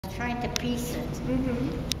Trying to piece it.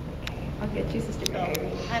 I'll get you, Sister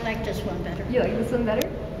Mary. I like this one better. You like this one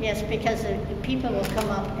better? Yes, because the people will come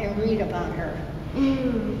up and read about her.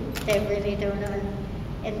 They really do know.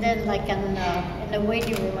 And then, like in the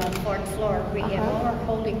waiting room on the fourth floor, we have all our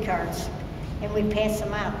holy cards, and we pass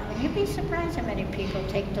them out. And you'd be surprised how many people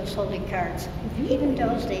take those holy cards, even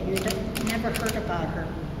those they never heard about her.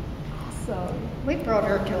 So we brought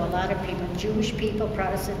her to a lot of people, Jewish people,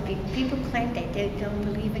 Protestant people. People claim they don't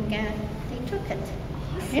believe in God. They took it.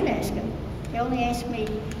 I didn't ask them. They only asked me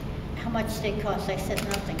how much they cost. I said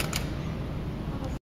nothing.